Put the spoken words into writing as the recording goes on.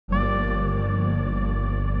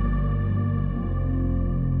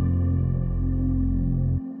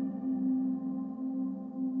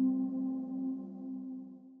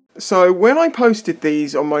So when I posted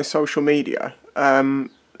these on my social media,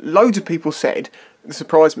 loads of people said, it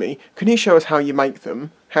surprised me, can you show us how you make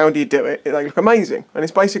them? How do you do it? They look amazing. And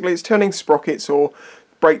it's basically, it's turning sprockets or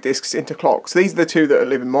brake discs into clocks. These are the two that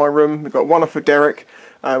live in my room. We've got one off of Derek,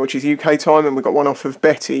 which is UK time, and we've got one off of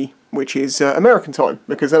Betty, which is American time,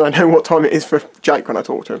 because then I know what time it is for Jake when I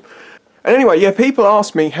talk to him. And anyway, yeah, people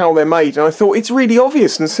ask me how they're made, and I thought it's really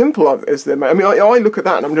obvious and simple as they're made. I mean, I look at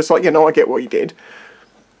that and I'm just like, yeah, no, I get what you did.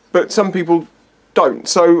 But some people don't,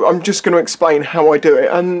 so I'm just going to explain how I do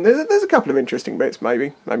it, and there's a couple of interesting bits,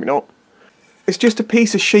 maybe not. It's just a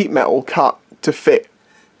piece of sheet metal cut to fit,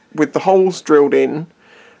 with the holes drilled in,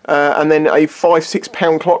 and then a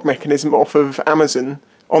 £5–6 clock mechanism off of Amazon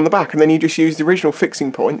on the back, and then you just use the original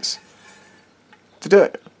fixing points to do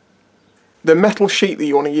it. The metal sheet that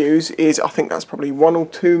you want to use is, I think that's probably 1 or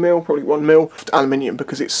 2 mil, probably 1 mil, aluminium,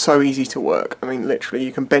 because it's so easy to work. I mean, literally,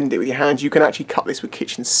 you can bend it with your hands. You can actually cut this with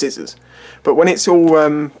kitchen scissors. But when it's all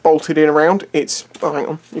bolted in around, it's, oh, hang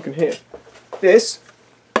on, you can hear. This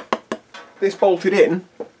bolted in,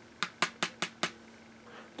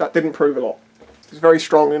 that didn't prove a lot. It's very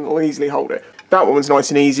strong and it'll easily hold it. That one was nice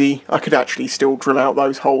and easy. I could actually still drill out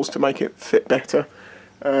those holes to make it fit better.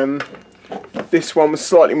 This one was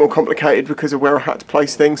slightly more complicated because of where I had to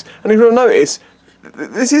place things. And if you'll notice,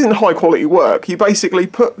 this isn't high quality work. You basically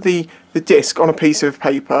put the disc on a piece of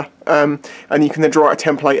paper, and you can then draw out a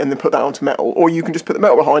template and then put that onto metal. Or you can just put the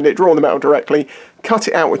metal behind it, draw on the metal directly, cut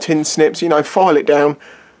it out with tin snips, you know, file it down,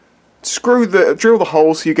 drill the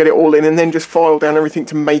holes so you get it all in, and then just file down everything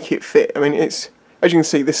to make it fit. I mean, it's, as you can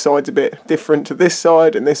see, this side's a bit different to this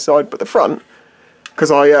side and this side, but the front,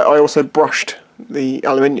 because I also brushed the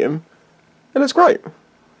aluminium, it looks great.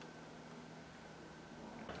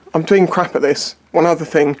 I'm doing crap at this. One other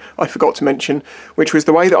thing I forgot to mention, which was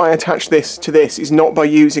the way that I attach this to this is not by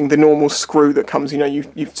using the normal screw that comes, you know,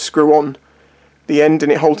 you screw on the end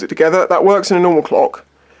and it holds it together. That works in a normal clock,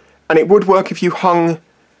 and it would work if you hung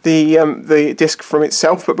the disc from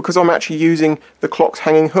itself, but because I'm actually using the clock's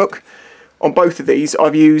hanging hook, on both of these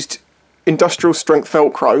I've used industrial strength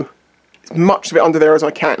Velcro, as much of it under there as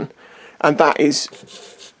I can, and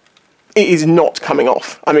it is not coming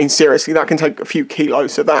off. I mean, seriously, that can take a few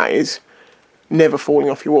kilos, so that is never falling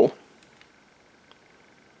off your wall.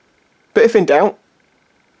 But if in doubt,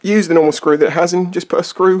 use the normal screw that it has and just put a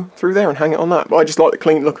screw through there and hang it on that. But I just like the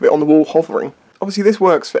clean look of it on the wall hovering. Obviously this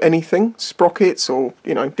works for anything, sprockets or,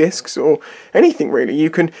 you know, discs or anything really. You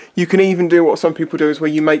can even do what some people do, is where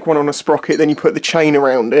you make one on a sprocket, then you put the chain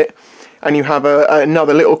around it, and you have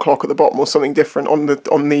another little clock at the bottom or something different on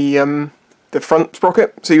the front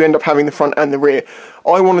sprocket, so you end up having the front and the rear.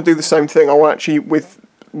 I want to do the same thing. I want actually, with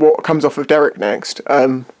what comes off of Derek next,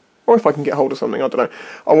 or if I can get hold of something, I don't know.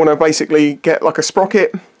 I want to basically get like a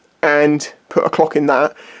sprocket and put a clock in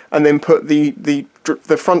that, and then put the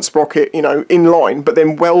front sprocket, you know, in line, but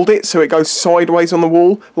then weld it so it goes sideways on the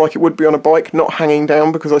wall like it would be on a bike, not hanging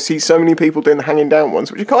down, because I see so many people doing the hanging down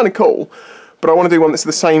ones, which are kind of cool, but I want to do one that's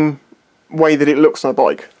the same way that it looks on a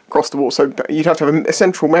bike across the wall. So you'd have to have a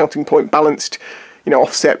central mounting point balanced, you know,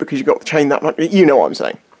 offset, because you've got the chain that much, you know what I'm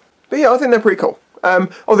saying. But yeah, I think they're pretty cool.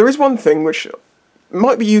 Oh, there is one thing which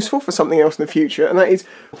might be useful for something else in the future, and that is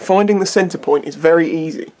finding the centre point is very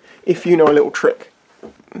easy if you know a little trick.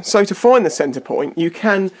 So to find the centre point, you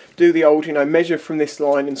can do the old, you know, measure from this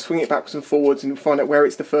line and swing it backwards and forwards and find out where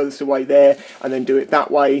it's the furthest away there, and then do it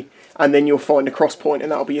that way, and then you'll find a cross point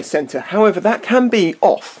and that'll be your centre. However, that can be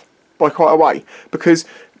off by quite a way, because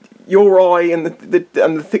your eye and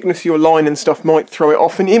the thickness of your line and stuff might throw it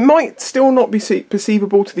off, and it might still not be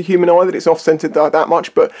perceivable to the human eye that it's off-centered that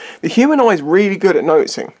much, but the human eye is really good at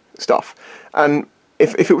noticing stuff, and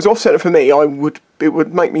if it was off-centered for me, it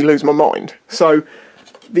would make me lose my mind. So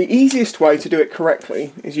the easiest way to do it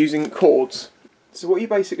correctly is using chords. So what you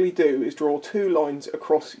basically do is draw 2 lines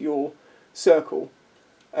across your circle.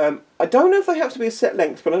 I don't know if they have to be a set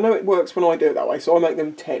length, but I know it works when I do it that way, so I make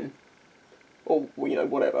them 10. Or, you know,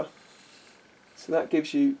 whatever. So that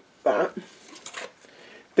gives you that.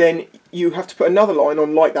 Then you have to put another line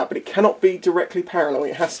on like that, but it cannot be directly parallel.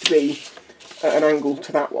 It has to be at an angle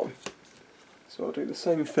to that one. So I'll do the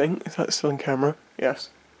same thing. Is that still on camera?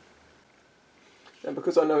 Yes. And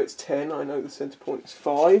because I know it's 10, I know the centre point is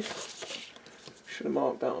 5. Should have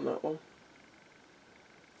marked that on that one.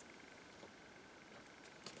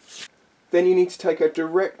 Then you need to take a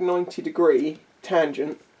direct 90-degree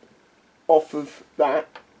tangent off of that,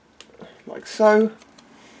 like so,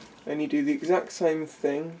 and you do the exact same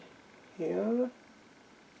thing here.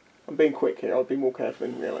 I'm being quick here, I'll be more careful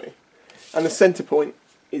in reality. And the centre point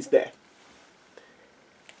is there.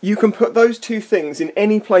 You can put those two things in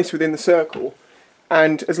any place within the circle,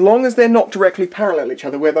 And as long as they're not directly parallel each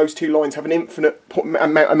other, where those two lines have an infinite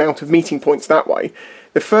amount of meeting points that way,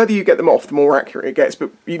 the further you get them off, the more accurate it gets. But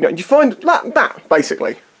you find that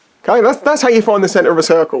basically. Okay, that's how you find the centre of a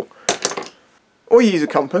circle. Or you use a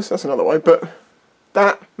compass, that's another way, but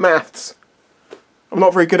that, maths. I'm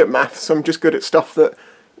not very good at maths, I'm just good at stuff that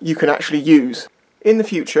you can actually use. In the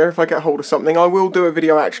future, if I get hold of something, I will do a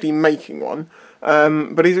video actually making one,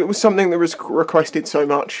 but it was something that was requested so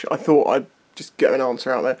much, I thought I'd just get an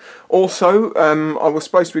answer out there. Also, I was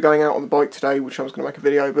supposed to be going out on the bike today, which I was going to make a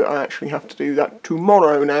video, but I actually have to do that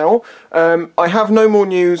tomorrow now. I have no more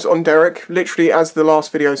news on Derek. Literally, as the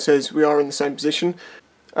last video says, we are in the same position.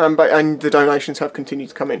 And the donations have continued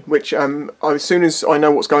to come in, which as soon as I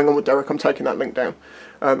know what's going on with Derek, I'm taking that link down.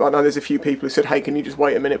 I know there's a few people who said, hey, can you just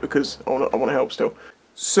wait a minute because I want to help still.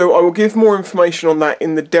 So I will give more information on that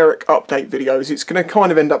in the Derek update videos. It's going to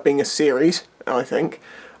kind of end up being a series, I think.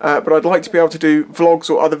 But I'd like to be able to do vlogs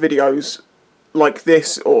or other videos like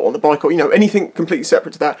this, or on the bike, or anything completely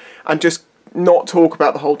separate to that, and just not talk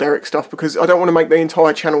about the whole Derek stuff, because I don't want to make the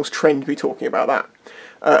entire channel's trend be talking about that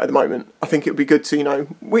at the moment. I think it would be good to,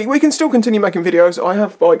 we can still continue making videos. I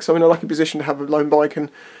have bikes, I'm in a lucky position to have a lone bike, and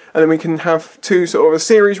then we can have two sort of a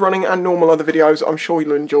series running and normal other videos. I'm sure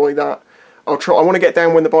you'll enjoy that. I want to get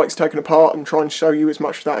down when the bike's taken apart and try and show you as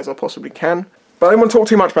much of that as I possibly can. But I don't want to talk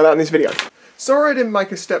too much about that in this video. Sorry I didn't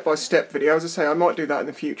make a step-by-step video. As I say, I might do that in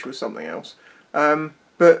the future with something else.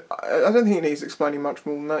 But I don't think it needs explaining much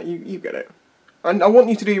more than that. You get it. And I want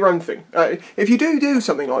you to do your own thing. If you do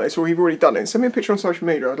something like this, or you've already done it, send me a picture on social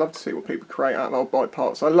media. I'd love to see what people create out of old bike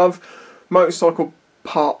parts. I love motorcycle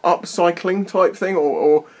part upcycling type thing,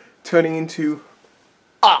 or turning into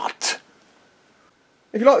art.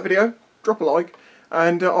 If you like the video, drop a like,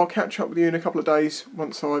 and I'll catch up with you in a couple of days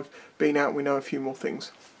once I've been out and we know a few more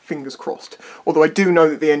things. Fingers crossed. Although I do know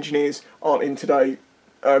that the engineers aren't in today,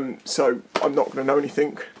 so I'm not going to know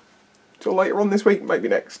anything till later on this week, maybe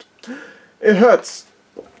next. It hurts.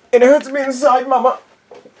 It hurts me inside, Mama.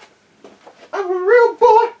 I'm a real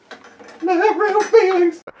boy, and I have real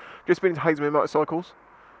feelings. Just been to Hazelmere Motorcycles.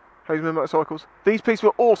 Hazelmere Motorcycles. These pieces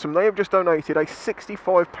were awesome. They have just donated a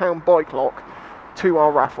 £65 bike lock to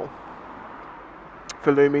our raffle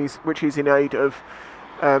for Loomies, which is in aid of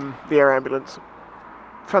the air ambulance.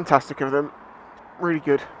 Fantastic of them, really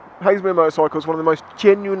good. Hazelmere Motorcycles, one of the most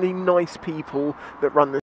genuinely nice people that run this.